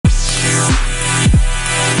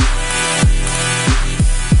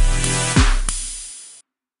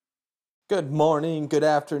Good morning, good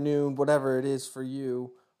afternoon, whatever it is for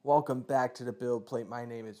you. Welcome back to the Build Plate. My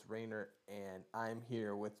name is Rainer, and I'm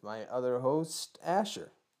here with my other host,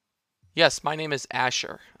 Asher. Yes, my name is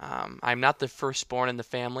Asher. I'm not the firstborn in the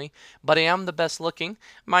family, but I am the best looking.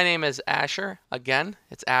 My name is Asher. Again,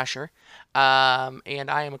 it's Asher. And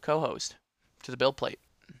I am a co host to the Build Plate.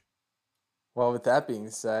 Well, with that being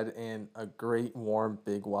said, and a great, warm,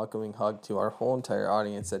 big, welcoming hug to our whole entire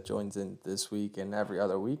audience that joins in this week and every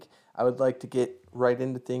other week, I would like to get right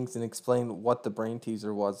into things and explain what the brain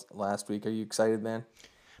teaser was last week. Are you excited, man?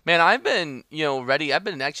 Man, I've been, ready. I've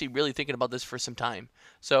been actually really thinking about this for some time.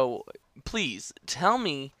 So please tell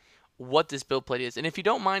me what this Build Plate is. And if you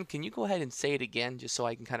don't mind, can you go ahead and say it again just so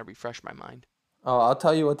I can kind of refresh my mind? Oh, I'll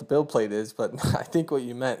tell you what the build plate is, but I think what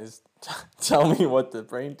you meant is tell me what the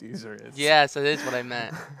brain teaser is. Yes, that is what I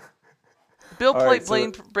meant. Build All right,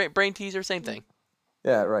 Plate, so brain teaser, same thing.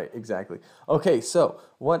 yeah, right, exactly. Okay, so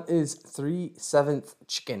what is 3/7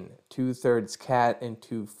 chicken, 2/3 cat, and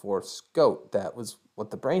 2/4 goat? That was what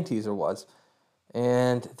the brain teaser was.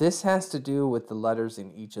 And this has to do with the letters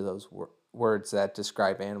in each of those words that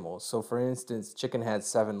describe animals. So, for instance, chicken has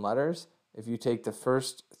 7 letters. If you take the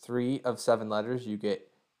first three of 7 letters, you get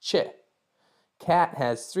chi. Cat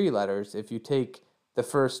has 3 letters. If you take the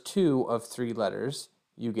first two of 3 letters,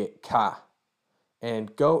 you get ka.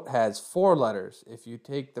 And goat has 4 letters. If you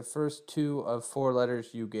take the first two of 4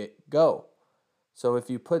 letters, you get go. So if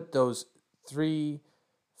you put those three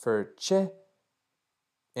for ch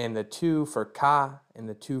and the two for ka and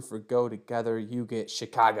the two for go together, you get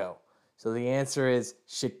Chicago. So the answer is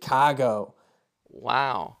Chicago.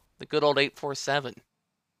 Wow. The good old 847.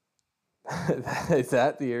 Is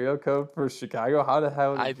that the area code for Chicago? How the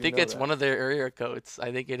hell I did you think know it's that? one of their area codes.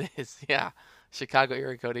 I think it is. Yeah. Chicago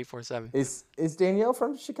area code 847. Is Danielle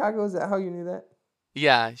from Chicago? Is that how you knew that?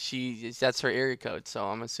 Yeah, that's her area code, so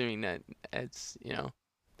I'm assuming that it's,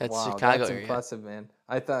 that's Wow, Chicago that's area. impressive, man.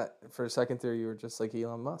 I thought for a second there you were just like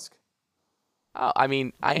Elon Musk. Oh, I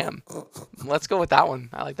mean, I am. Let's go with that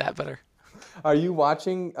one. I like that better. Are you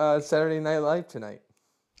watching Saturday Night Live tonight?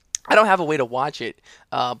 I don't have a way to watch it,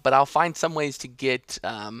 but I'll find some ways to get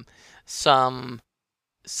some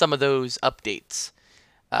some of those updates.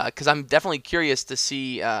 Because I'm definitely curious to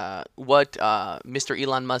see what Mr.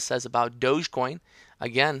 Elon Musk says about Dogecoin.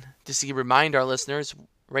 Again, just to remind our listeners,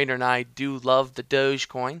 Rainer and I do love the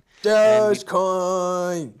Dogecoin, and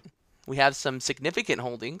Dogecoin. we have some significant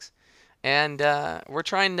holdings, and we're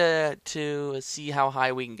trying to see how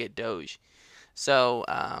high we can get Doge. So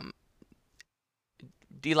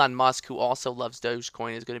Elon Musk, who also loves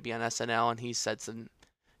Dogecoin, is going to be on SNL, and he said some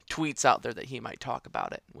tweets out there that he might talk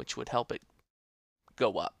about it, which would help it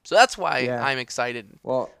go up. So that's why Yeah. I'm excited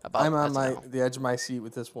Well, I'm about on my SNL. the edge of my seat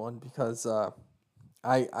with this one because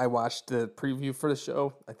I watched the preview for the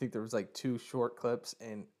show. I think there was like 2 short clips,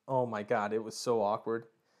 and oh my god, it was so awkward.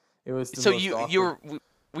 It was the So most you awkward. were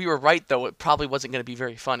we were right though. It probably wasn't going to be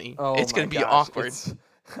very funny. Oh It's my going to be gosh, awkward.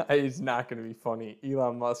 it's not going to be funny.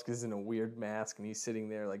 Elon Musk is in a weird mask and he's sitting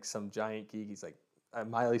there like some giant geek. He's like,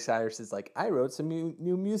 Miley Cyrus is like, I wrote some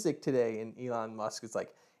new music today, and Elon Musk is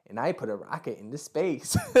like, and I put a rocket into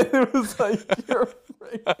space. It was like, you're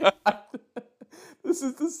right. This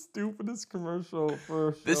is the stupidest commercial for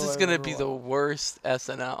a This show is I've going to ever be the watched. worst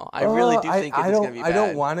SNL. I really do think it is going to be I don't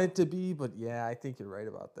bad. want it to be, but yeah, I think you're right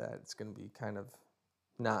about that. It's going to be kind of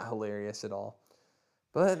not hilarious at all.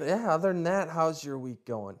 But yeah, other than that, how's your week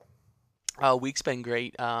going? Week's been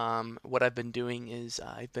great. What I've been doing is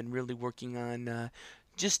I've been really working on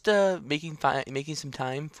just making some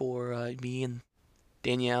time for me and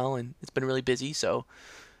Danielle, and it's been really busy. So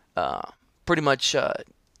uh, pretty much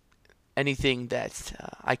anything that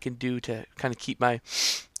I can do to kind of keep my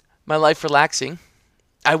life relaxing.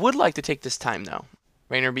 I would like to take this time though,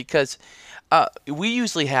 Rainer, because we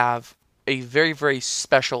usually have a very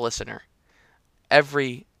special listener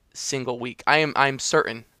every single week. I'm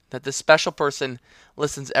certain that this special person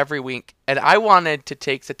listens every week, and I wanted to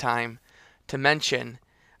take the time to mention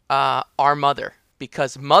our mother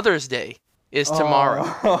because Mother's Day is tomorrow.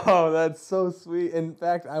 Oh, that's so sweet. In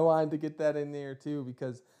fact, I wanted to get that in there too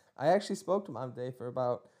because I actually spoke to Mom today for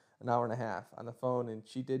about an hour and a half on the phone, and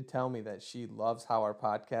she did tell me that she loves how our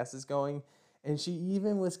podcast is going, and she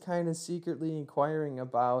even was kind of secretly inquiring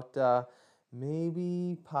about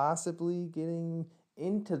maybe possibly getting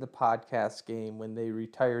into the podcast game when they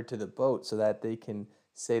retire to the boat so that they can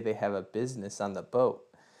say they have a business on the boat.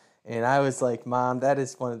 And I was like, Mom, that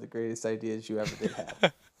is one of the greatest ideas you ever did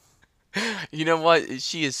have. You know what?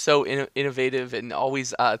 She is so innovative and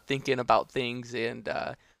always thinking about things and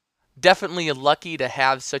definitely lucky to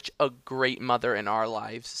have such a great mother in our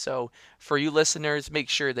lives. So for you listeners, make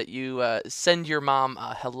sure that you send your mom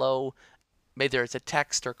a hello, whether it's a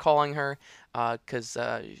text or calling her, because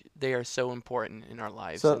they are so important in our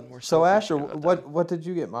lives, So and we're so so Asher, appreciative of them. what did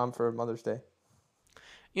you get mom for Mother's Day?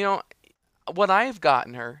 You know, what I've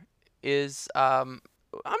gotten her is I'm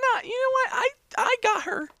not. You know what? I got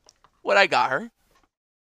her what I got her.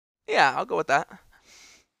 Yeah, I'll go with that.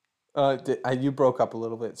 You broke up a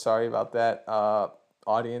little bit. Sorry about that,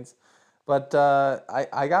 audience. But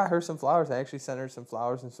I got her some flowers. I actually sent her some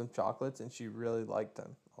flowers and some chocolates, and she really liked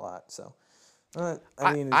them a lot. So, I I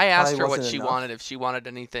mean, I it probably asked her what wasn't she enough. wanted, if she wanted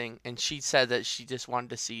anything, and she said that she just wanted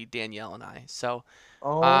to see Danielle and I. So,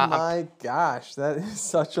 Oh I'm my gosh, that is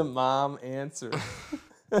such a mom answer.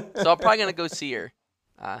 so I'm probably gonna go see her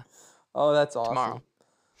uh, Oh, that's awesome. tomorrow.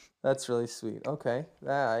 That's really sweet. Okay.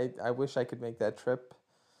 Yeah, I wish I could make that trip,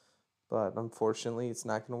 but unfortunately, it's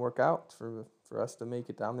not going to work out for us to make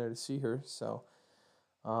it down there to see her. So,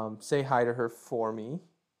 say hi to her for me.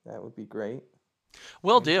 That would be great.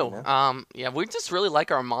 Will And do. Gina. Yeah, we just really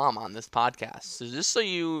like our mom on this podcast. So just so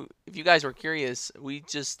if you guys were curious,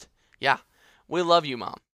 yeah, we love you,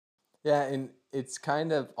 mom. Yeah, and it's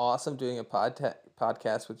kind of awesome doing a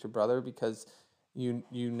podcast with your brother because you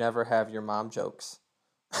never have your mom jokes.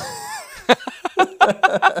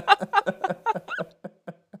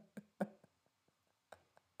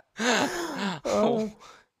 Oh, Oh,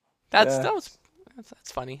 that's yeah. that was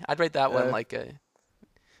that's funny. I'd rate that one Uh, like a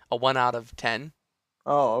 1 out of 10.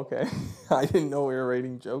 oh, okay. I didn't know we were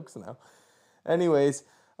rating jokes now. Anyways,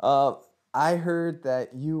 uh, I heard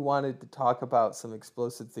that you wanted to talk about some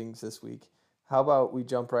explosive things this week. How about we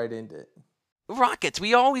jump right into it? Rockets.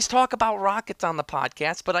 We always talk about rockets on the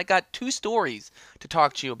podcast, but I got two stories to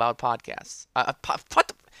talk to you about podcasts.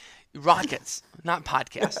 Rockets, not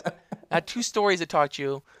podcasts. I had two stories to talk to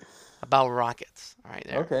you about rockets. All right,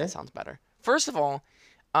 there. That Okay. sounds better. First of all,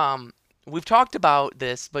 um, we've talked about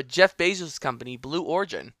this, but Jeff Bezos' company, Blue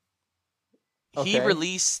Origin, he Okay.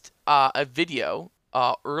 released a video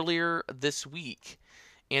earlier this week,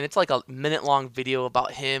 and it's like a minute-long video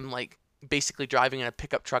about him, like basically driving in a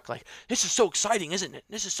pickup truck. Like, this is so exciting, isn't it?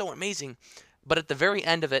 This is so amazing. But at the very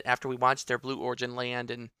end of it, after we watched their Blue Origin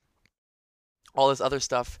land and all this other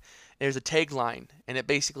stuff, there's a tagline, and it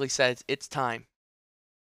basically says, "It's time."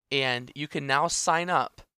 And you can now sign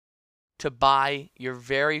up to buy your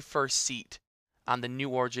very first seat on the New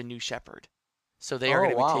Origin New Shepard. So Oh,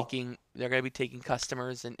 wow. they're going to be taking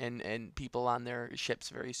customers and people on their ships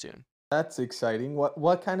very soon. That's exciting.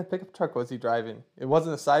 What kind of pickup truck was he driving? It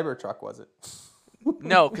wasn't a cyber truck, was it?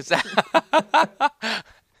 No, because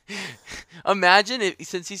imagine if,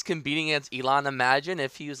 since he's competing against Elon, imagine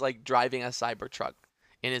if he was like driving a Cybertruck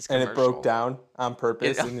in his And it broke commercial. down on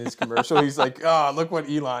It, purpose in his commercial. He's like, "Oh, look what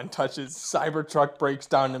Elon touches. Cybertruck breaks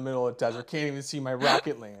down in the middle of the desert. Can't even see my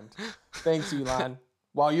rocket land. Thanks, Elon.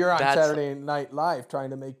 While you're on that's Saturday Night Live trying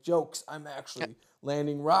to make jokes, I'm actually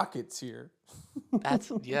landing rockets here."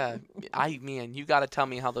 yeah. Man, you got to tell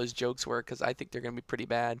me how those jokes were because I think they're gonna be pretty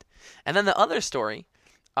bad. And then the other story,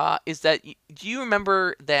 is that do you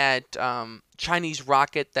remember that Chinese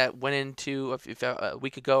rocket that went into a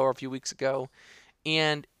week ago or a few weeks ago,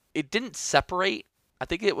 and it didn't separate? I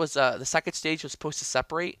think it was the second stage was supposed to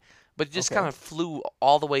separate, but it just kind Okay. of flew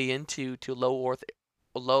all the way into to low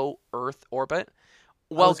Earth orbit.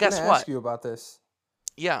 I Well, was going to guess what? ask you about this.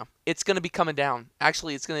 Yeah, it's going to be coming down.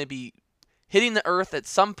 Actually, it's going to be hitting the Earth at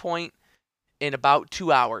some point in about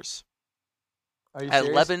 2 hours Are you at serious?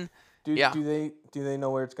 11. Do Yeah, do they do they know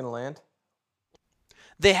where it's going to land?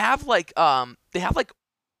 they have like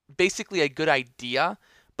basically a good idea,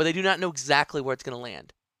 but they do not know exactly where it's going to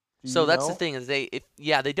land. Do So you that's the know? thing is they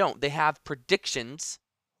don't. They have predictions.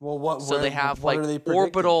 Well, So they have what like are they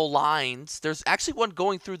predicting? orbital lines. There's actually one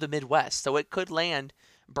going through the Midwest, so it could land,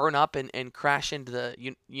 burn up, and crash into the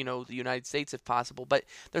United States if possible. But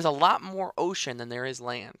there's a lot more ocean than there is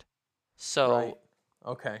land. Right. So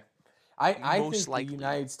Okay. I most think the likely,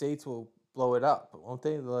 United States will blow it up, won't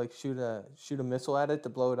they? They'll, like shoot a missile at it to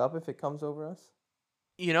blow it up if it comes over us.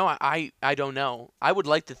 I don't know. I would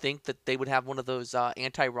like to think that they would have one of those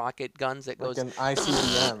anti-rocket guns that Like goes. an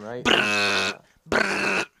ICBM, right?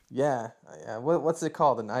 Yeah. Yeah. What's it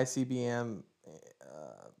called? An ICBM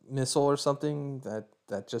missile or something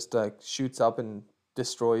that just shoots up and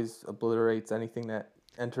destroys, obliterates anything that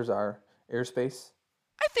enters our airspace.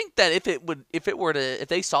 I think that if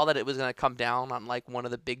they saw that it was going to come down on like one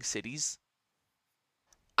of the big cities,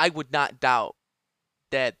 I would not doubt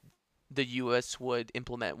that the U.S. would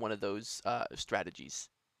implement one of those strategies.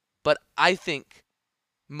 But I think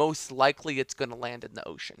most likely it's going to land in the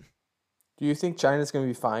ocean. Do you think China's going to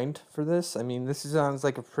be fined for this? I mean, this sounds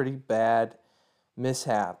like a pretty bad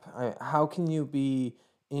mishap. How can you be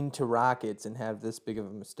into rockets and have this big of a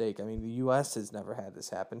mistake? I mean, the U.S. has never had this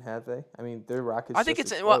happen, have they? I mean, their I rockets think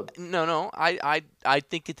just it's well, explode. no. I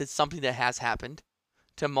think it's something that has happened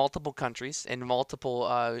to multiple countries and multiple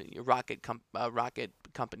rocket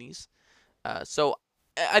companies. So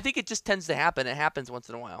I think it just tends to happen. It happens once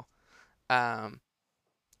in a while. Um,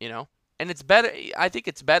 you know, and it's better. I think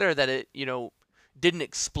it's better that it didn't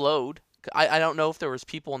explode. I don't know if there was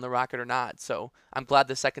people in the rocket or not. So I'm glad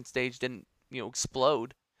the second stage didn't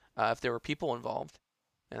explode. If there were people involved,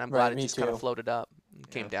 and I'm glad Right, it me just kind of too. floated up and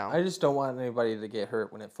came Yeah. down. I just don't want anybody to get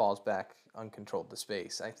hurt when it falls back uncontrolled to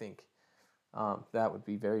space. I think that would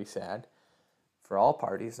be very sad for all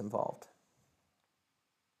parties involved.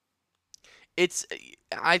 It's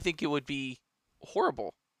I think it would be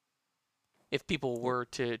horrible if people Yeah. were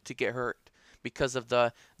to get hurt because of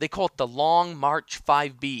they call it the Long March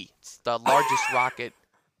 5B. It's the largest rocket.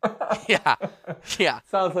 Yeah, yeah.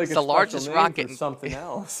 Sounds like It's a the special largest name rocket. for something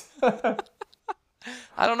else.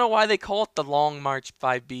 I don't know why they call it the Long March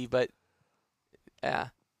 5B, but yeah,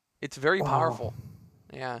 it's very Wow. powerful.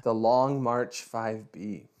 Yeah. The Long March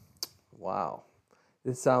 5B. Wow.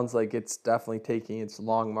 This sounds like it's definitely taking its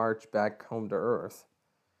long march back home to Earth.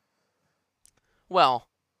 Well,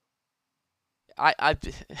 I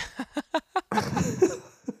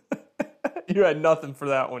You had nothing for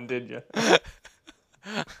that one, did you?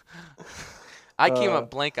 I came Uh, up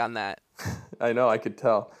blank on that. I know, I could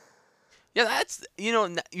tell. Yeah, that's you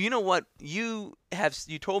know what you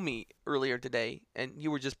told me earlier today, and you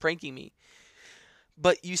were just pranking me.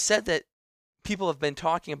 But you said that people have been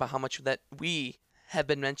talking about how much that we have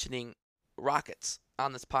been mentioning rockets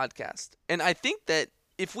on this podcast. And I think that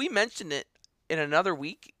if we mention it in another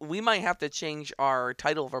week, we might have to change our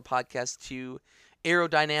title of our podcast to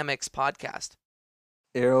Aerodynamics Podcast.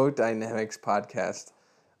 Aerodynamics Podcast.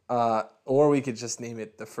 Or we could just name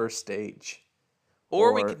it The First Stage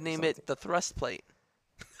Or we or could name something. it The Thrust Plate.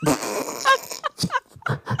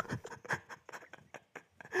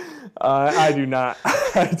 I do not.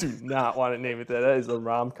 I do not want to name it that. That is a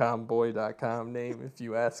romcomboy.com name, if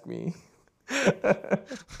you ask me.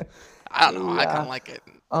 I don't know. I kind Yeah. of like it.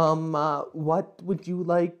 What would you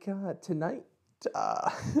like tonight? Uh,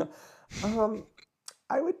 um,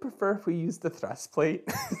 I would prefer if we use the thrust plate.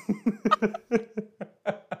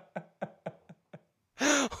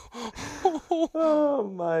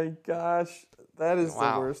 Oh my gosh. That is the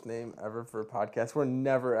Wow. worst name ever for a podcast. We're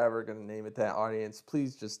never ever going to name it that, audience.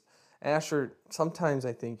 Please just, Asher, sometimes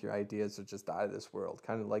I think your ideas are just out of this world,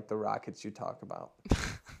 kind of like the rockets you talk about.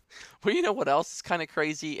 Well, you know what else is kind of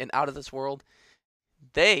crazy and out of this world?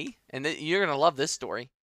 You're going to love this story.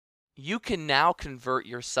 You can now convert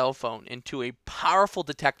your cell phone into a powerful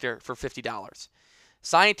detector for $50.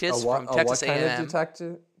 Scientists from A what Texas kind of A&M,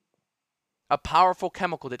 detector? a powerful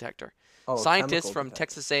chemical detector. Oh, a Scientists chemical from detector.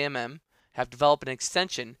 Texas A&M have developed an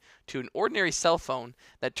extension to an ordinary cell phone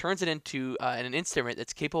that turns it into an instrument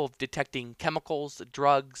that's capable of detecting chemicals,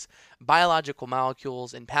 drugs, biological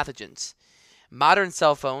molecules, and pathogens. Modern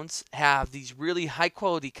cell phones have these really high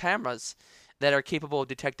quality cameras that are capable of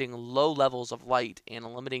detecting low levels of light and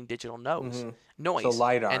limiting digital Mm-hmm. So noise.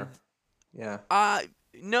 LiDAR. And Yeah.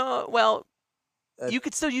 no, well, Uh, you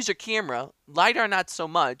could still use your camera. LiDAR not so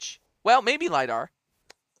much. Well, maybe LiDAR.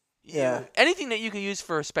 yeah. Anything that you can use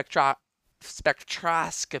for spectroscopy.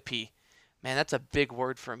 Man, that's a big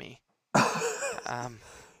word for me. Um,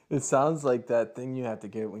 It sounds like that thing you have to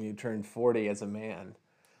get when you turn 40 as a man.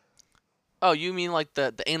 oh, you mean like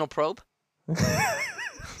the anal probe?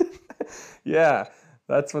 Yeah,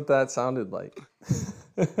 that's what that sounded like.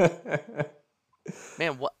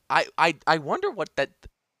 Man, what I wonder what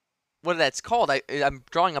that's called. I'm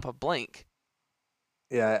drawing up a blank.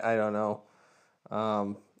 Yeah, I don't know.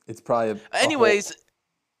 It's probably a whole. Anyways,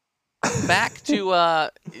 back to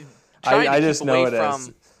trying to I keep just know away it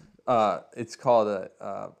as from. it's called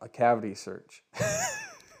a cavity search.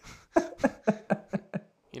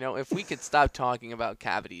 If we could stop talking about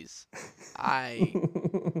cavities, I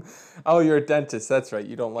Oh, you're a dentist. That's right.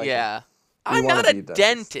 You don't like them. yeah, You I'm want to not a be a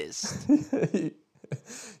dentist. dentist.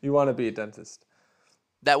 You want to be a dentist.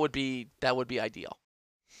 That would be ideal.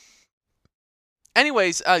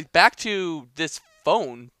 Anyways, back to this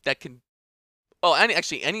phone that can. Oh, any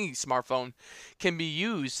smartphone can be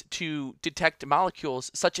used to detect molecules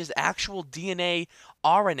such as actual DNA,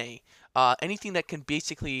 RNA, anything that can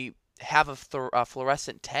basically have a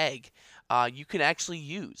fluorescent tag. You can actually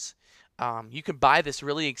use. You can buy this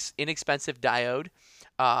really inexpensive diode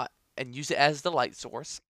and use it as the light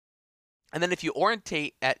source. And then if you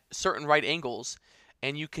orientate at certain right angles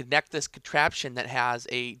and you connect this contraption that has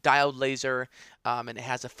a diode laser, and it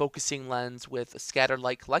has a focusing lens with a scatter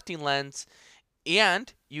light collecting lens,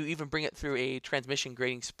 and you even bring it through a transmission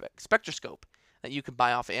grading spectroscope that you can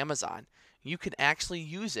buy off Amazon. You can actually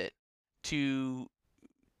use it to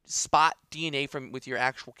spot DNA from with your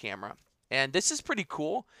actual camera. And this is pretty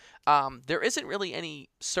cool. There isn't really any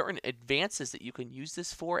certain advances that you can use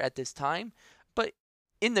this for at this time, but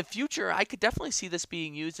in the future, I could definitely see this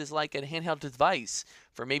being used as like a handheld device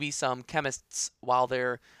for maybe some chemists while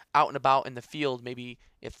they're out and about in the field. Maybe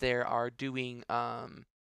if they are doing,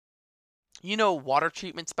 water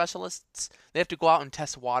treatment specialists, they have to go out and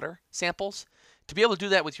test water samples. To be able to do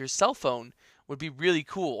that with your cell phone would be really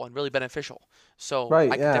cool and really beneficial. So Right,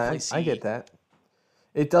 I could yeah, definitely I get see. that.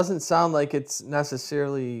 It doesn't sound like it's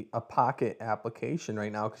necessarily a pocket application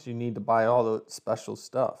right now because you need to buy all the special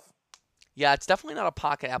stuff. Yeah, it's definitely not a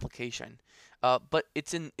pocket application, but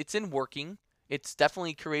it's in working. It's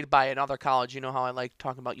definitely created by another college. You know how I like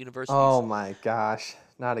talking about Oh universities. my gosh,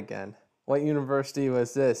 not again. What university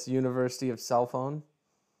was this? University of Cell Phone?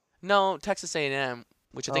 No, Texas A&M,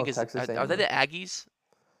 which I Oh, think is Texas are they the A&M. Aggies?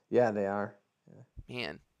 Yeah, they are.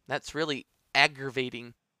 Man, that's really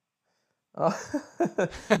aggravating. Oh,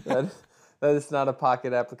 that that is not a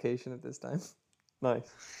pocket application at this time.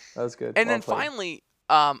 Nice. That was good. And Well then played. finally,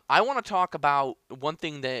 I want to talk about one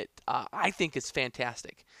thing that I think is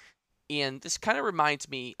fantastic. And this kind of reminds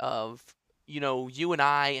me of, you and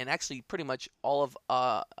I, and actually pretty much all of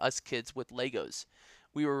us kids with Legos.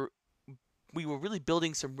 We were we were really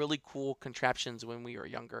building some really cool contraptions when we were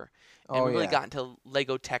younger, and Oh we really yeah. got into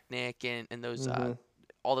Lego Technic and those Mm-hmm.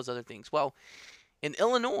 all those other things. Well, in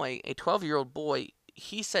Illinois, a 12-year-old boy,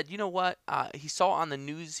 he said, you know what? He saw on the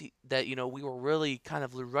news that we were really kind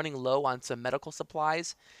of running low on some medical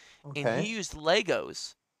supplies, and he Okay. used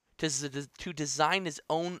Legos to design his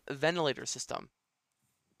own ventilator system.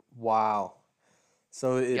 Wow.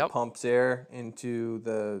 So it Yep. pumps air into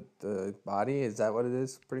the body. Is that what it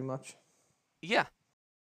is? Pretty much. Yeah.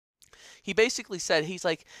 He basically said, he's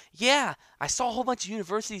like, yeah, I saw a whole bunch of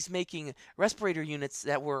universities making respirator units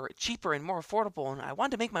that were cheaper and more affordable, and I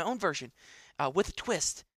wanted to make my own version with a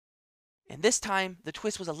twist. And this time, the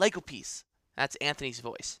twist was a Lego piece. That's Anthony's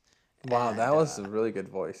voice. Wow, that And was a really good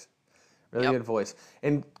voice. Really yep, good voice.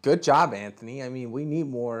 And good job, Anthony. I mean, we need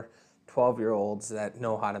more 12-year-olds that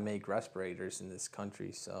know how to make respirators in this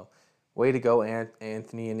country. So, way to go,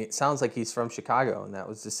 Anthony. And it sounds like he's from Chicago, and that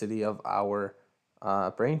was the city of our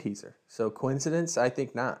brain teaser. So, coincidence? I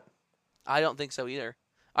think not. I don't think so either.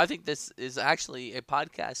 I think this is actually a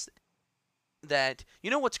podcast that,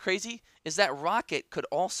 what's crazy is that rocket could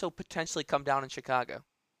also potentially come down in Chicago.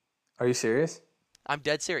 Are you serious? I'm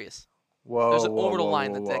dead serious. There's Whoa, an whoa, orbital whoa,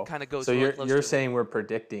 line whoa, that whoa. kind of So goes really close you're to it. saying we're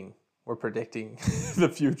predicting the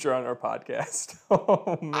future on our podcast.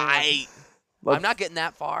 Oh man. I I'm not Let's getting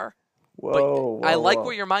that far, but whoa, I whoa, like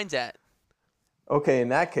where whoa. your mind's at. Okay, in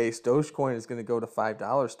that case, Dogecoin is going to go to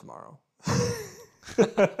 $5 tomorrow.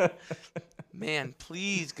 Man,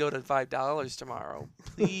 please go to $5 tomorrow.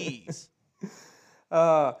 Please.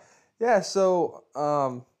 uh, yeah. So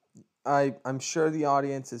I'm sure the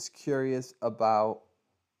audience is curious about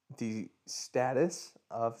the status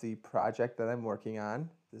of the project that I'm working on.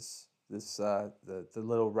 The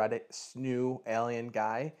little Reddit SNOO alien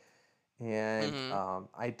guy. And Mhm.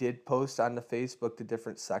 I did post on the Facebook the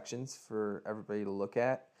different sections for everybody to look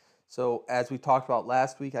at. So as we talked about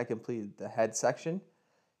last week, I completed the head section,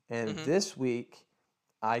 and Mhm. this week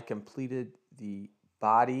I completed the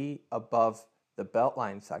body above the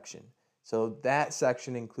beltline section. So that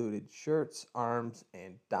section included shirts, arms,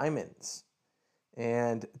 and diamonds.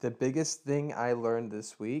 And the biggest thing I learned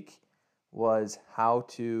this week was how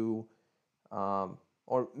to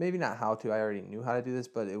or maybe not how to, I already knew how to do this,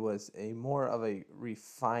 but it was a more of a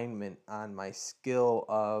refinement on my skill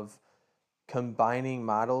of combining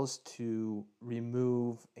models to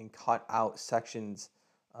remove and cut out sections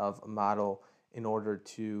of a model in order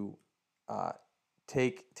to uh,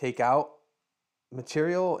 take out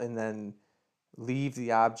material and then leave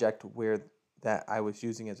the object where that I was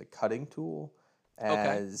using as a cutting tool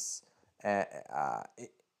Okay. as uh,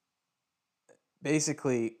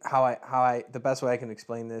 basically how I the best way I can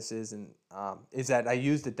explain this is that I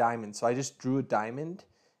used a diamond. So I just drew a diamond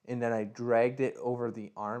and then I dragged it over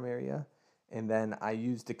the arm area, and then I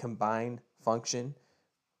used the combine function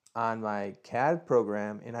on my CAD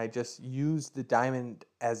program, and I just used the diamond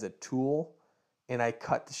as a tool, and I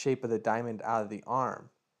cut the shape of the diamond out of the arm,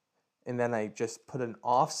 and then I just put an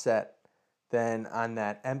offset then on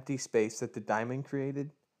that empty space that the diamond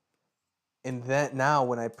created, and then now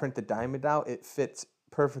when I print the diamond out, it fits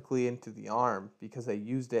perfectly into the arm because I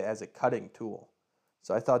used it as a cutting tool.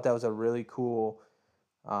 So I thought that was a really cool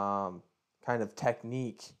um, kind of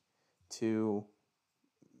technique to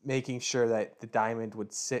making sure that the diamond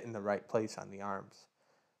would sit in the right place on the arms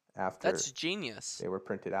after That's genius. they were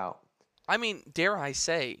printed out. I mean, dare I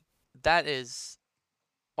say, that is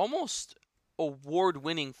almost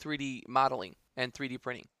award-winning 3D modeling and 3D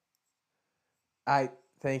printing. I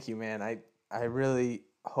thank you, man. I really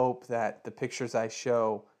hope that the pictures I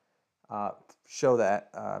uh, show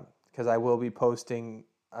that because I will be posting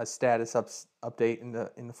a update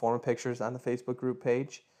in the form of pictures on the Facebook group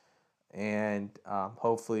page, and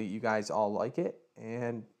hopefully you guys all like it.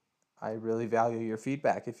 And I really value your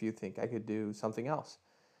feedback if you think I could do something else.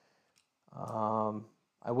 Um,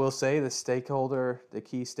 I will say the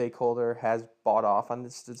key stakeholder, has bought off on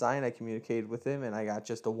this design. I communicated with him, and I got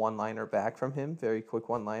just a one-liner back from him, very quick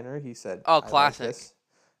one-liner. He said, Oh, "I like classic. this."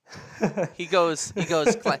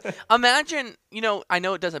 Imagine, I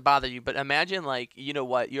know it doesn't bother you, but imagine, like,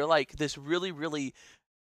 what? You're like this really, really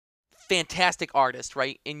fantastic artist,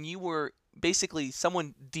 right? And you were basically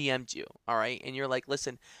someone DM'd you, all right? And you're like,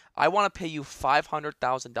 listen, I want to pay you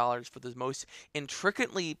 $500,000 for the most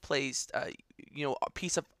intricately placed, a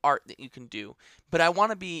piece of art that you can do, but I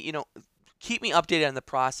want to be, keep me updated on the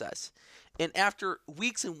process. And after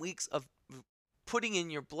weeks and weeks of putting in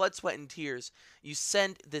your blood, sweat, and tears, you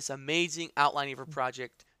send this amazing outline of your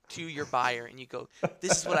project to your buyer, and you go,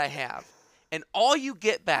 this is what I have. And all you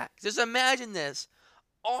get back, just imagine this,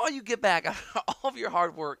 all you get back after all of your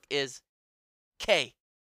hard work is K.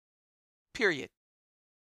 Period.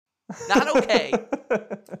 Not okay,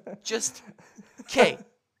 just K.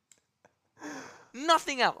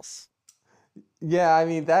 Nothing else. Yeah, I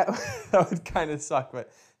mean that that would kind of suck,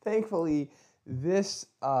 but thankfully this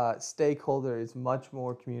stakeholder is much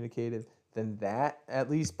more communicative than that, at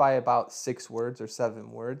least by about 6 words or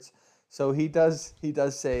 7 words. So he does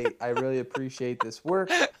say, "I really appreciate this work.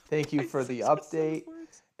 Thank you By for the 6 or 7 update,"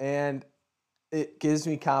 words. and it gives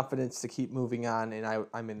me confidence to keep moving on, and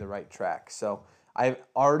I'm in the right track. So I've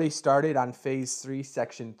already started on phase 3,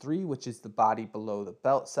 section 3, which is the body below the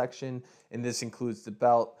belt section. And this includes the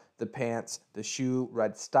belt, the pants, the shoe,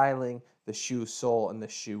 red styling, the shoe sole, and the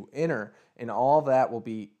shoe inner. And all that will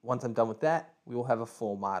be, once I'm done with that, we will have a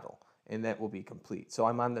full model, and that will be complete. So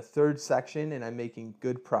I'm on the 3rd section, and I'm making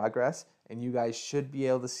good progress. And you guys should be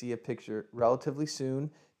able to see a picture relatively soon.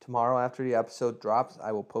 Tomorrow, after the episode drops,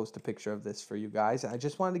 I will post a picture of this for you guys. I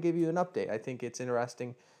just wanted to give you an update. I think it's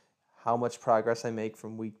interesting how much progress I make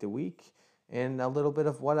from week to week and a little bit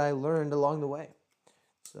of what I learned along the way.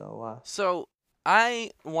 So, So I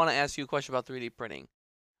want to ask you a question about 3D printing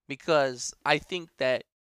because I think that,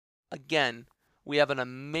 again, we have an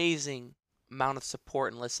amazing amount of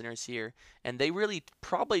support and listeners here, and they really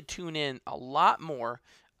probably tune in a lot more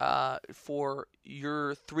for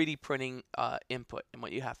your 3D printing input and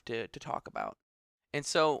what you have to talk about. And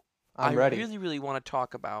so I I'm ready. really, really want to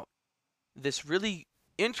talk about this really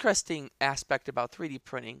interesting aspect about 3D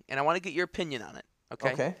printing, and I want to get your opinion on it.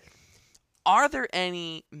 Okay? Okay. Are there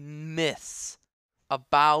any myths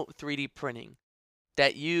about 3D printing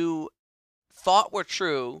that you thought were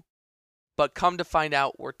true, but come to find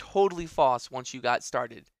out were totally false once you got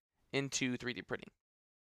started into 3D printing?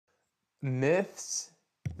 Myths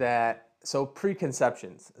so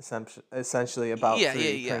preconceptions essentially about Yeah, yeah,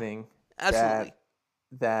 3D yeah. printing Absolutely. that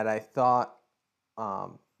that I thought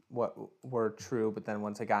um, what were true, but then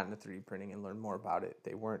once I got into 3D printing and learned more about it,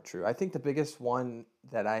 they weren't true. I think the biggest one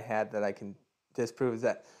that I had that I can disprove is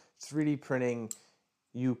that 3D printing,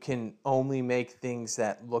 you can only make things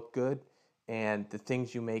that look good, and the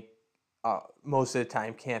things you make most of the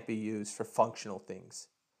time can't be used for functional things.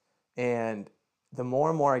 And the more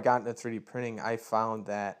and more I got into 3D printing, I found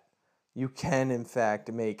that you can, in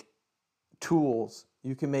fact, make tools.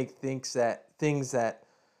 You can make things that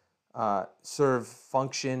serve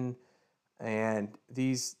function, and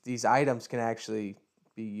these items can actually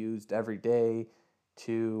be used every day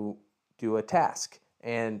to do a task.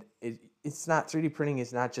 And it's not 3D printing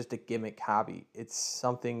is not just a gimmick hobby. It's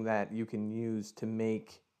something that you can use to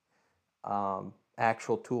make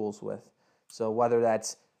actual tools with. So whether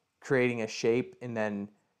that's creating a shape and then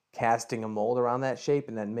casting a mold around that shape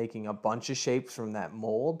and then making a bunch of shapes from that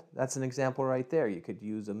mold, that's an example right there. You could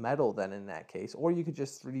use a metal then in that case, or you could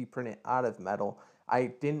just 3D print it out of metal. I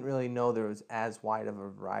didn't really know there was as wide of a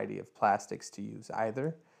variety of plastics to use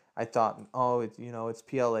either. I thought, oh, it's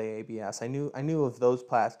PLA, ABS. I knew of those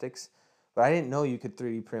plastics, but I didn't know you could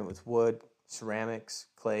 3D print with wood, ceramics,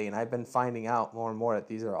 clay, and I've been finding out more and more that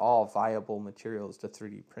these are all viable materials to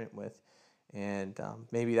 3D print with. And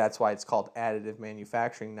maybe that's why it's called additive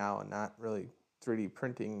manufacturing now and not really 3D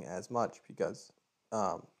printing as much because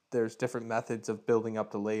there's different methods of building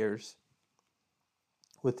up the layers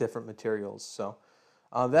with different materials. So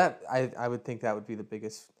that I would think that would be the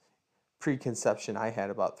biggest preconception I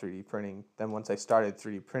had about 3D printing. Then once I started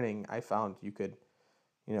 3D printing, I found you could,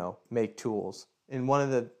 make tools. And one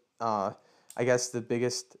of the, I guess the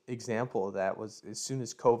biggest example of that was as soon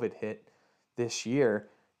as COVID hit this year,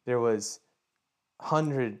 there was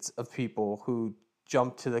hundreds of people who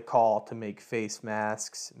jumped to the call to make face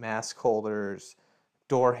masks, mask holders,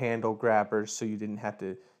 door handle grabbers so you didn't have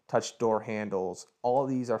to touch door handles. All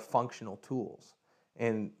these are functional tools.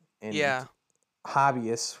 And Yeah.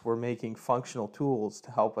 hobbyists were making functional tools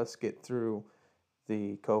to help us get through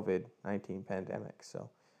the COVID-19 pandemic. So,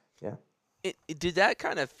 yeah. Did that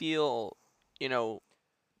kind of feel, you know,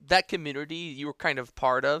 that community you were kind of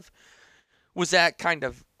part of, was that kind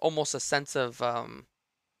of almost a sense of, kind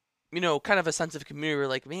of a sense of community where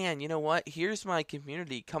like, man, you know what? Here's my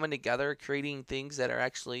community coming together, creating things that are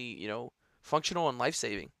actually, functional and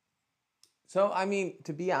life-saving. So, I mean,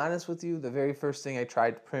 to be honest with you, the very first thing I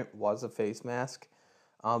tried to print was a face mask.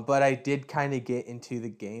 But I did kind of get into the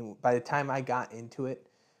game. By the time I got into it,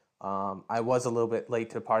 I was a little bit late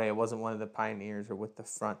to the party. I wasn't one of the pioneers or with the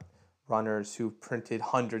front runners who printed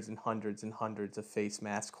hundreds and hundreds and hundreds of face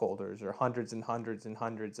mask holders or hundreds and hundreds and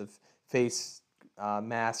hundreds of face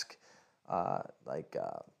mask, I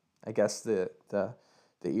guess the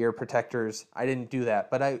ear protectors. I didn't do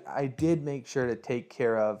that, but I did make sure to take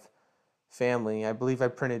care of family. I believe I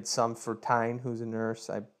printed some for Tyne, who's a nurse.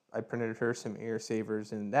 I printed her some ear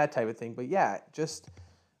savers and that type of thing. But yeah, just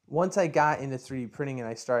once I got into 3D printing and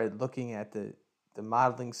I started looking at the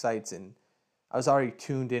modeling sites, and I was already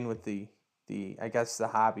tuned in with the I guess the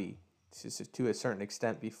hobby to a certain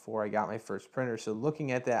extent before I got my first printer. So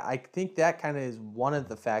looking at that, I think that kind of is one of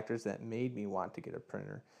the factors that made me want to get a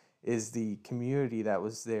printer, is the community that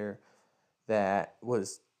was there that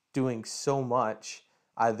was doing so much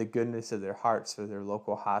out of the goodness of their hearts for their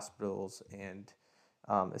local hospitals and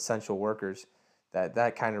essential workers,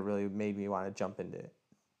 that kind of really made me want to jump into it.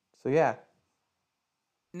 So yeah.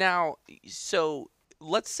 Now, so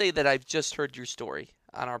let's say that I've just heard your story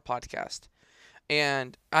on our podcast,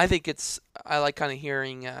 and I like kind of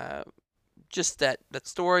hearing just that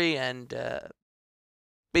story and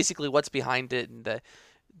basically what's behind it, and the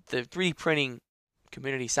 3D printing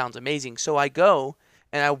community sounds amazing. So I go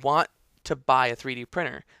and I want to buy a 3D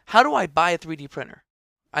printer. How do I buy a 3D printer?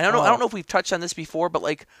 I don't know Oh, if we've touched on this before, but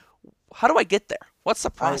like, how do I get there? What's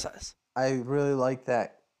the I process? I really like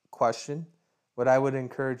that question. What I would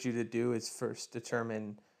encourage you to do is first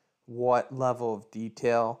determine what level of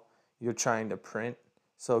detail you're trying to print.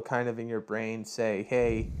 So kind of in your brain say,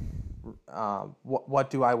 hey, what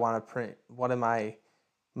do I want to print? What am I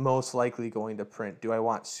most likely going to print? Do I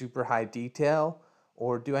want super high detail,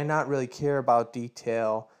 or do I not really care about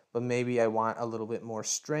detail, but maybe I want a little bit more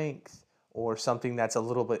strength or something that's a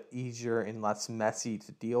little bit easier and less messy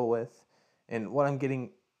to deal with? And what I'm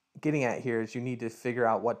getting at here is you need to figure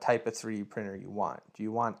out what type of 3D printer you want. Do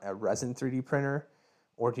you want a resin 3D printer,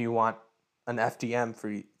 or do you want an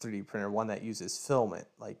FDM 3D printer, one that uses filament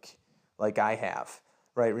like I have,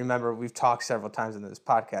 right? Remember, we've talked several times in this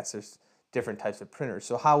podcast, there's different types of printers.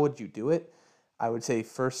 So how would you do it? I would say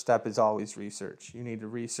first step is always research. You need to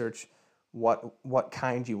research what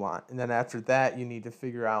kind you want. And then after that, you need to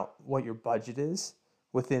figure out what your budget is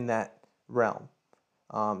within that realm.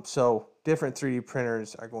 So different 3D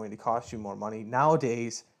printers are going to cost you more money.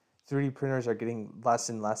 Nowadays, 3D printers are getting less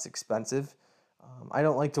and less expensive. I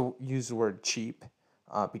don't like to use the word cheap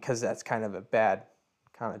because that's kind of a bad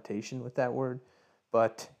connotation with that word,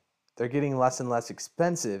 but they're getting less and less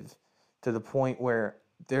expensive to the point where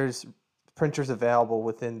there's printers available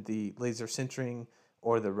within the laser sintering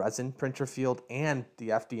or the resin printer field and the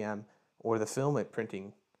FDM or the filament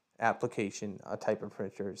printing application type of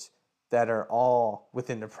printers that are all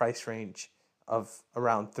within the price range of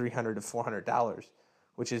around $300 to $400,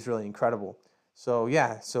 which is really incredible. So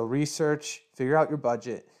yeah, so research, figure out your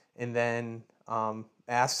budget, and then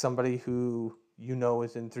ask somebody who you know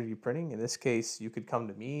is in 3D printing. In this case, you could come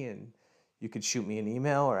to me and you could shoot me an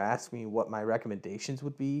email or ask me what my recommendations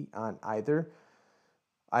would be on either.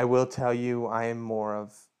 I will tell you I'm more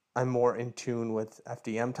in tune with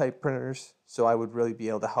FDM type printers, so I would really be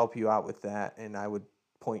able to help you out with that, and I would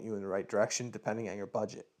point you in the right direction depending on your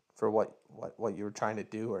budget for what you're trying to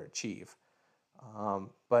do or achieve.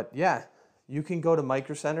 But yeah, you can go to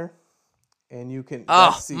Micro Center and you can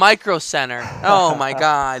Oh, that's the Micro Center. Oh my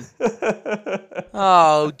God.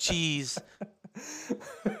 Oh, geez.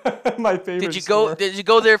 my favorite store. Did you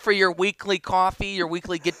go there for your weekly coffee, your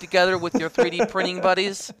weekly get together with your 3D printing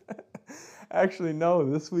buddies? Actually, no.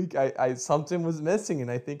 This week I something was missing,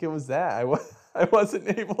 and I think it was that I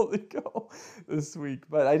wasn't able to go this week,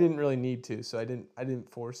 but I didn't really need to, so I didn't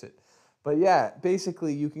force it. But yeah,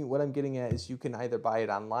 basically, you can. What I'm getting at is you can either buy it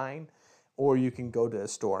online, or you can go to a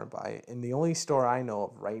store and buy it. And the only store I know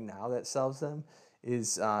of right now that sells them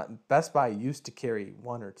is Best Buy. Used to carry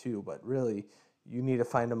one or two, but really, you need to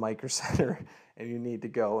find a Micro Center, and you need to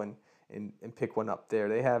go and pick one up there.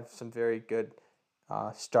 They have some very good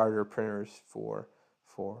starter printers for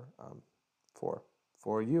um, for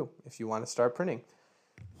for you if you want to start printing.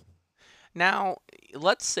 Now,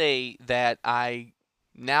 let's say that I've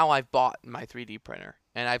bought my 3D printer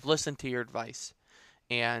and I've listened to your advice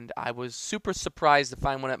and I was super surprised to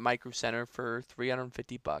find one at Micro Center for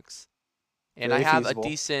 350 bucks. And I Very have a feasible.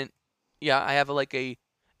 decent yeah, I have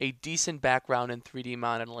a decent background in 3D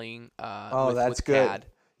modeling Oh, that's with good. CAD.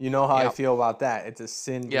 You know how I Yeah. feel about that. It's a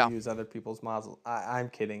sin to Yeah. use other people's models. I'm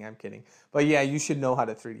kidding. I'm kidding. But yeah, you should know how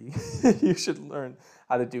to 3D. You should learn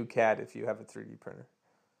how to do CAD if you have a 3D printer.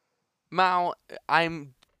 Now,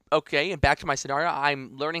 I'm okay, and back to my scenario,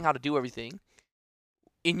 I'm learning how to do everything.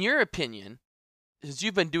 In your opinion, since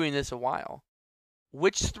you've been doing this a while,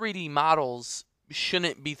 which 3D models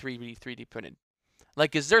shouldn't be 3D printed?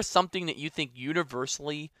 Like, is there something that you think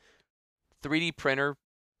universally 3D printer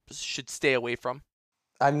should stay away from?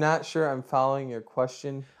 I'm not sure I'm following your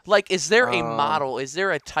question. Like, is there a Um, model, is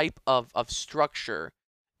there a type of structure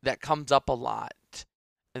that comes up a lot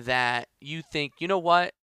that you think, you know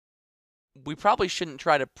what, we probably shouldn't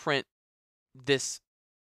try to print this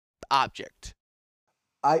object?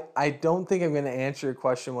 I don't think I'm going to answer your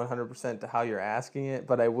question 100% to how you're asking it,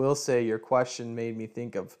 but I will say your question made me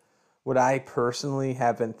think of what I personally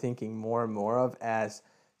have been thinking more and more of as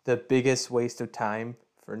the biggest waste of time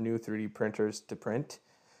for new 3D printers to print,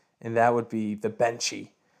 and that would be the Benchy.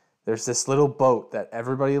 There's this little boat that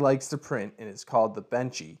everybody likes to print, and it's called the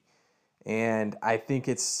Benchy. And I think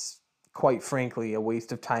it's quite frankly a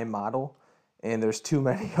waste of time model. And there's too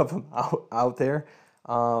many of them out there.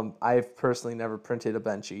 I've personally never printed a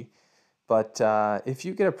Benchy, but if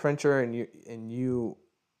you get a printer and you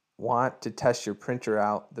want to test your printer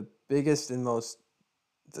out, the biggest and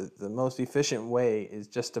the most efficient way is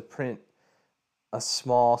just to print a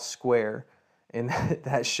small square, and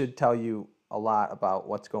that should tell you a lot about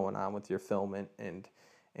what's going on with your filament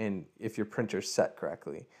and if your printer's set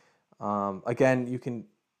correctly. Again, you can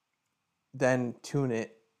then tune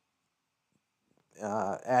it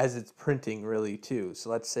as it's printing really too. So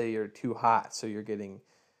let's say you're too hot, so you're getting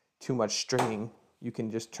too much stringing. You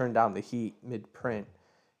can just turn down the heat mid print,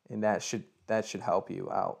 and that should help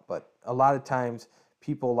you out. But a lot of times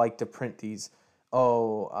people like to print these.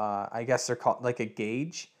 Oh, I guess they're called like a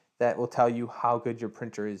gauge that will tell you how good your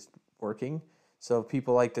printer is working. So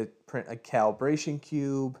people like to print a calibration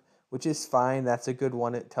cube, which is fine. That's a good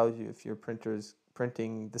one. It tells you if your printer is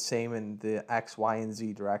printing the same in the X, Y, and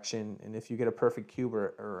Z direction. And if you get a perfect cube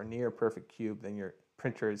or a near perfect cube, then your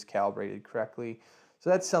printer is calibrated correctly. So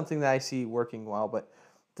that's something that I see working well. But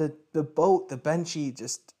the boat, the Benchy,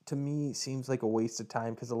 just to me seems like a waste of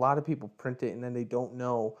time because a lot of people print it and then they don't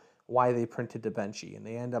know why they printed the Benchy, and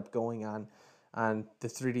they end up going on the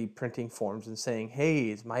 3D printing forums and saying, "Hey,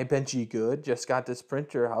 is my Benchy good? Just got this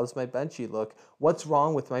printer. How's my Benchy look? What's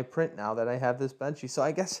wrong with my print now that I have this Benchy?" So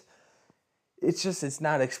I guess it's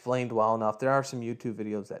not explained well enough. There are some YouTube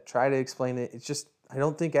videos that try to explain it. It's just I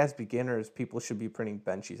don't think as beginners people should be printing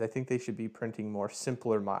Benchies. I think they should be printing more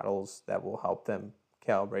simpler models that will help them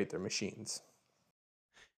calibrate their machines.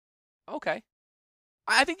 Okay.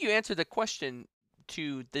 I think you answered the question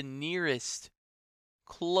to the nearest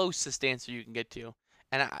closest answer you can get to.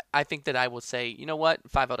 And I think that I will say, you know what?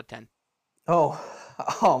 5 out of 10. Oh,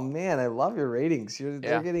 oh man, I love your ratings. They're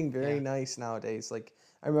Yeah. getting very Yeah. nice nowadays. Like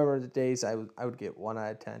I remember the days I would get 1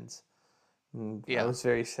 out of 10s. And I Yeah. was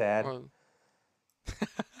very sad. Or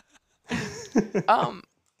um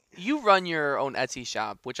you run your own Etsy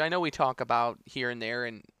shop, which I know we talk about here and there,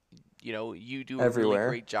 and you do a really Everywhere.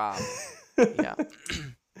 great job. Yeah.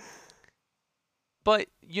 But,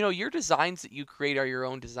 your designs that you create are your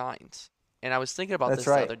own designs. And I was thinking about That's this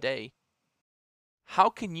the right. other day. How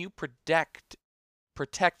can you protect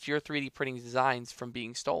your 3D printing designs from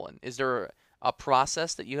being stolen? Is there a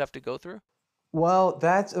process that you have to go through? Well,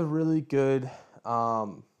 that's a really good,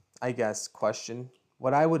 I guess, question.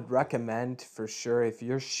 What I would recommend for sure, if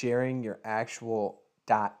you're sharing your actual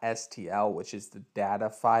 .stl, which is the data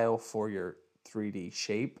file for your 3D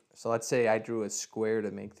shape. So let's say I drew a square to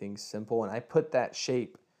make things simple, and I put that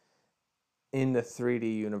shape in the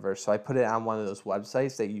 3D universe. So I put it on one of those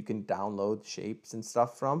websites that you can download shapes and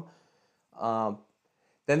stuff from. Um,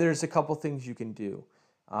 then there's a couple things you can do.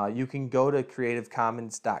 You can go to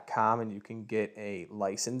creativecommons.com and you can get a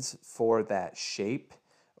license for that shape,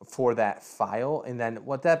 for that file. And then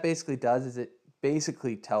what that basically does is it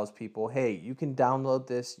basically tells people, hey, you can download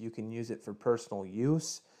this, you can use it for personal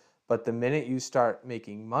use, but the minute you start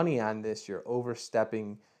making money on this, you're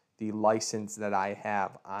overstepping the license that I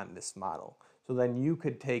have on this model. So then you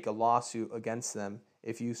could take a lawsuit against them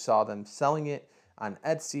if you saw them selling it on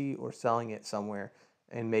Etsy or selling it somewhere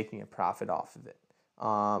and making a profit off of it.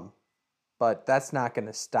 But that's not going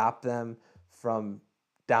to stop them from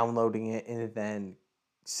downloading it and then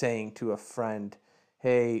saying to a friend,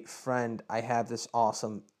 hey, friend, I have this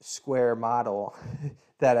awesome square model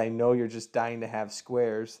that I know you're just dying to have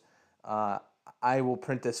squares. Uh, I will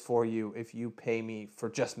print this for you if you pay me for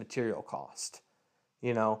just material cost.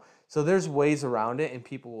 You know, so there's ways around it and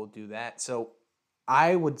people will do that. So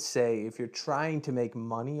I would say if you're trying to make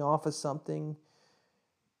money off of something,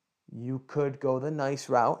 you could go the nice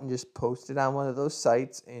route and just post it on one of those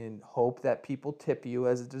sites and hope that people tip you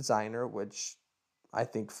as a designer, which I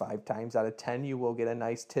think 5 times out of 10 you will get a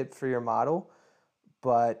nice tip for your model.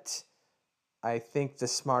 But I think the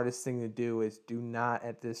smartest thing to do is do not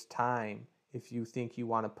at this time, if you think you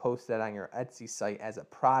want to post that on your Etsy site as a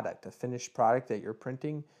product, a finished product that you're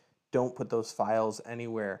printing, don't put those files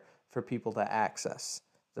anywhere for people to access.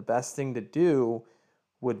 The best thing to do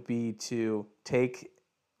would be to take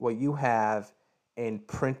what you have and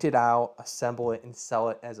print it out, assemble it, and sell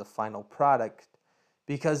it as a final product.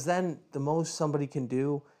 Because then the most somebody can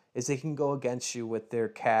do is they can go against you with their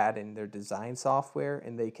CAD and their design software,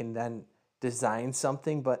 and they can then design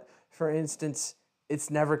something. But for instance, it's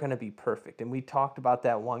never going to be perfect. And we talked about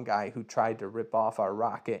that one guy who tried to rip off our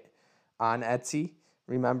rocket on Etsy.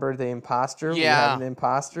 Remember the imposter? We had Yeah. an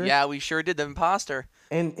imposter. Yeah, we sure did, the imposter.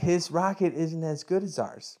 And his rocket isn't as good as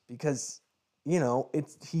ours because,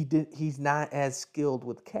 he's not as skilled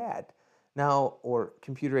with CAD now or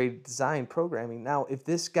computer aided design programming. Now, if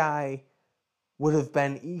this guy would have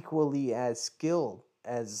been equally as skilled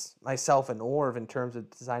as myself and Orv in terms of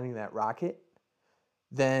designing that rocket,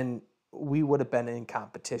 then we would have been in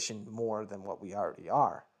competition more than what we already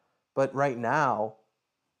are. But right now,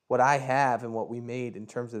 what I have and what we made in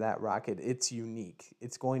terms of that rocket, it's unique.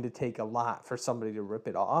 It's going to take a lot for somebody to rip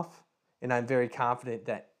it off. And I'm very confident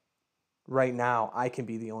that right now I can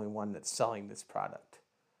be the only one that's selling this product.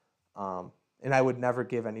 And I would never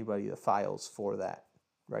give anybody the files for that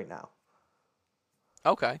right now.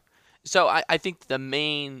 Okay. So I think the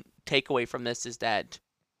main takeaway from this is that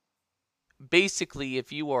basically,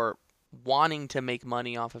 if you are wanting to make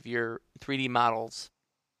money off of your 3D models,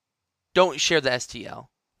 don't share the STL.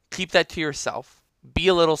 Keep that to yourself. Be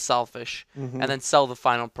a little selfish, Mm-hmm. and then sell the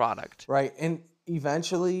final product. Right. And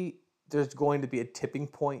eventually there's going to be a tipping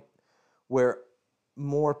point where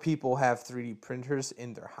more people have 3D printers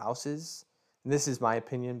in their houses. And this is my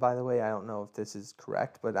opinion, by the way. I don't know if this is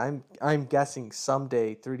correct, but I'm guessing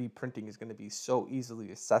someday 3D printing is going to be so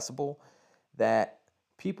easily accessible that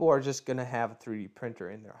people are just going to have a 3D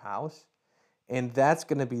printer in their house. And that's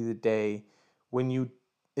going to be the day when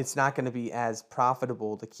it's not going to be as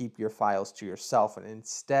profitable to keep your files to yourself. And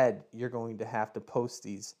instead, you're going to have to post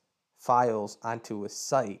these files onto a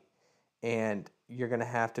site and you're going to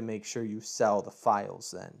have to make sure you sell the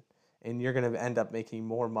files then. And you're going to end up making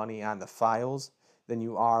more money on the files than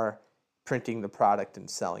you are printing the product and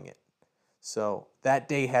selling it. So that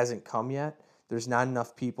day hasn't come yet. There's not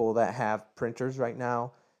enough people that have printers right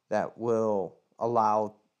now that will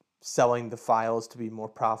allow selling the files to be more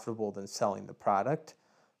profitable than selling the product.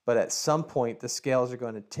 But at some point, the scales are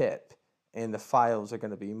going to tip and the files are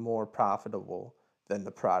going to be more profitable than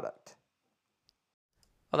the product.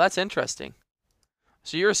 Well, that's interesting.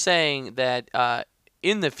 So you're saying that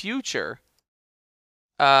in the future,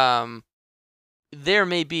 um, there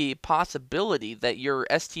may be a possibility that your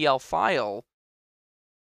STL file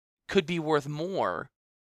could be worth more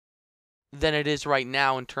than it is right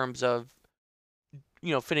now in terms of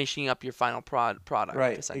finishing up your final product,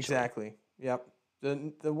 Right, essentially. exactly. Yep.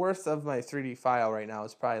 The worth of my 3D file right now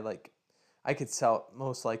is probably like I could sell it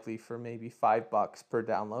most likely for maybe $5 per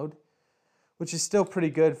download, which is still pretty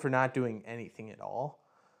good for not doing anything at all.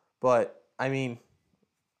 But I mean,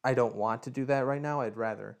 I don't want to do that right now. I'd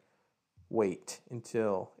rather wait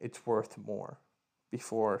until it's worth more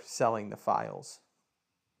before selling the files.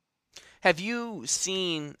 Have you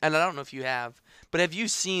seen, and I don't know if you have, but have you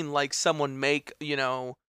seen like someone make,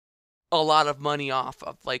 a lot of money off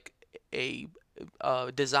of like a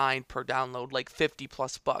design per download, like 50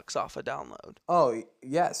 plus bucks off a download? Oh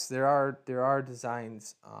yes, there are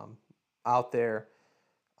designs out there.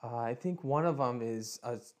 I think one of them is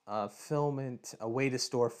a filament, a way to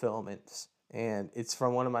store filaments and it's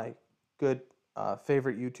from one of my good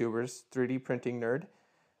favorite YouTubers, 3D Printing Nerd.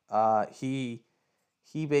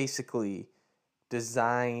 He basically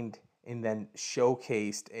designed and then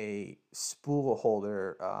showcased a spool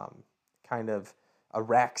holder, kind of a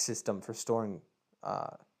rack system for storing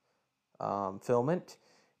filament.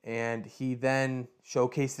 And he then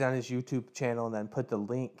showcased it on his YouTube channel and then put the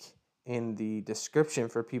link in the description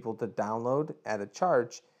for people to download at a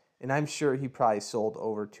charge. And I'm sure he probably sold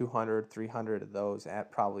over 200, 300 of those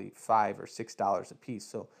at probably $5 or $6 a piece.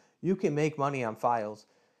 So you can make money on files.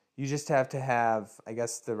 You just have to have, I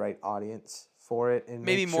guess, the right audience for it and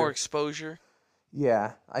Maybe make more sure. exposure.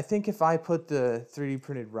 Yeah, I think if I put the 3D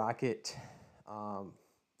printed rocket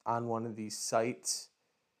on one of these sites,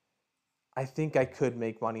 I think I could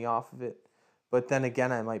make money off of it. But then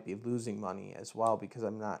again, I might be losing money as well because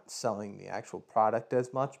I'm not selling the actual product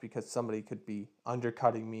as much, because somebody could be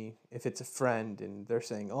undercutting me if it's a friend and they're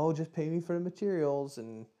saying, oh, just pay me for the materials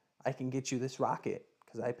and I can get you this rocket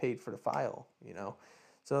because I paid for the file, you know.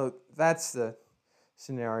 So that's the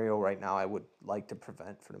scenario right now I would like to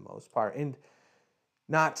prevent for the most part. And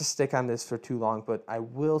not to stick on this for too long, but I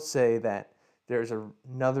will say that there's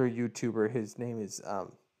another YouTuber. His name is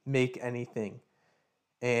Make Anything.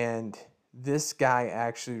 And this guy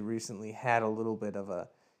actually recently had a little bit of a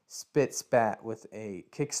spat with a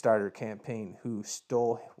Kickstarter campaign who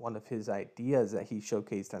stole one of his ideas that he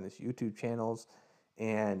showcased on his YouTube channels.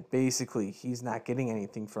 And basically, he's not getting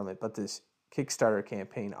anything from it. But this Kickstarter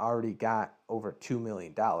campaign already got over $2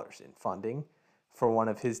 million in funding for one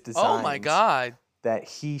of his Oh my designs God. that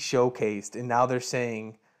he showcased. And now they're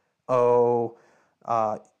saying, oh,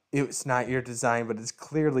 it's not your design, but it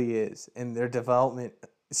clearly is. And their development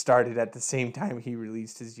started at the same time he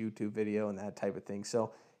released his YouTube video and that type of thing.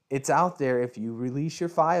 So it's out there. If you release your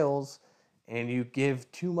files and you give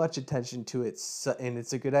too much attention to it, and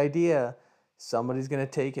it's a good idea, somebody's going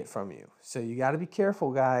to take it from you. So you got to be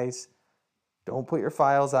careful, guys. Don't put your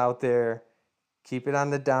files out there. Keep it on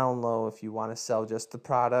the down low if you want to sell just the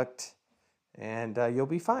product, and you'll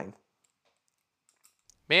be fine.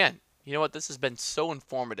 Man, you know what? This has been so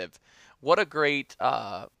informative. What a great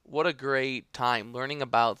time learning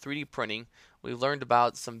about 3D printing. We learned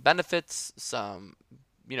about some benefits, some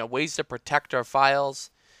ways to protect our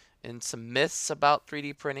files, and some myths about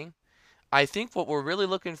 3D printing. I think what we're really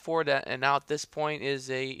looking forward to and now at this point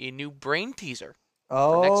is a new brain teaser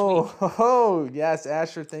for next week. Oh, yes,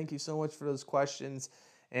 Asher, thank you so much for those questions.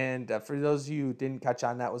 And for those of you who didn't catch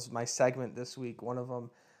on, that was my segment this week, one of them,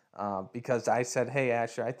 because I said, hey,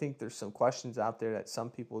 Asher, I think there's some questions out there that some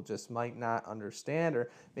people just might not understand, or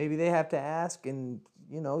maybe they have to ask, and,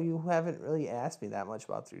 you haven't really asked me that much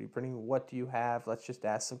about 3D printing. What do you have? Let's just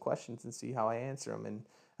ask some questions and see how I answer them. And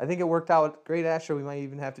I think it worked out great, Asher. We might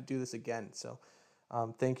even have to do this again. So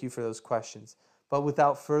thank you for those questions. But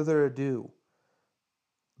without further ado,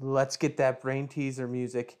 let's get that brain teaser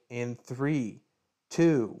music in 3,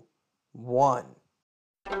 2, 1.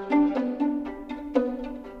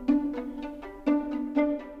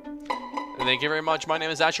 Thank you very much. My name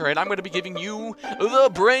is Asher, and I'm going to be giving you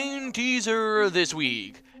the brain teaser this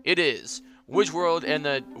week. It is which word in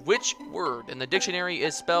the dictionary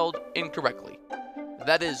is spelled incorrectly.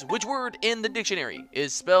 That is, which word in the dictionary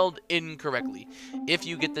is spelled incorrectly. If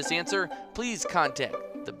you get this answer, please contact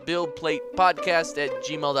the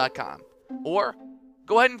buildplatepodcast@gmail.com, or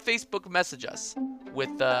go ahead and Facebook message us with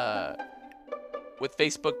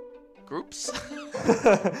Facebook groups.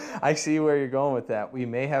 I see where you're going with that. We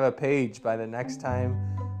may have a page by the next time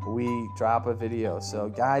we drop a video. So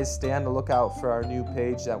guys, stay on the lookout for our new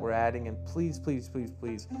page that we're adding, and please, please, please,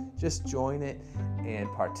 please just join it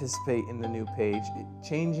and participate in the new page.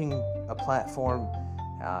 Changing a platform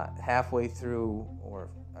halfway through, or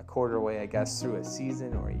a quarter way, I guess, through a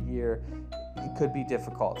season or a year, it could be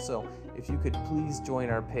difficult. So if you could please join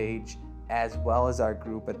our page as well as our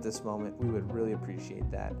group at this moment, we would really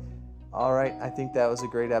appreciate that. All right, I think that was a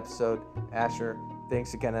great episode. Asher,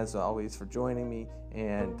 thanks again as always for joining me,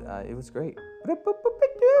 and it was great.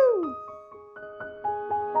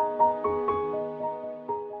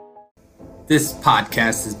 This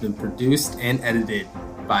podcast has been produced and edited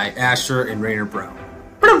by Asher and Rainer Brown.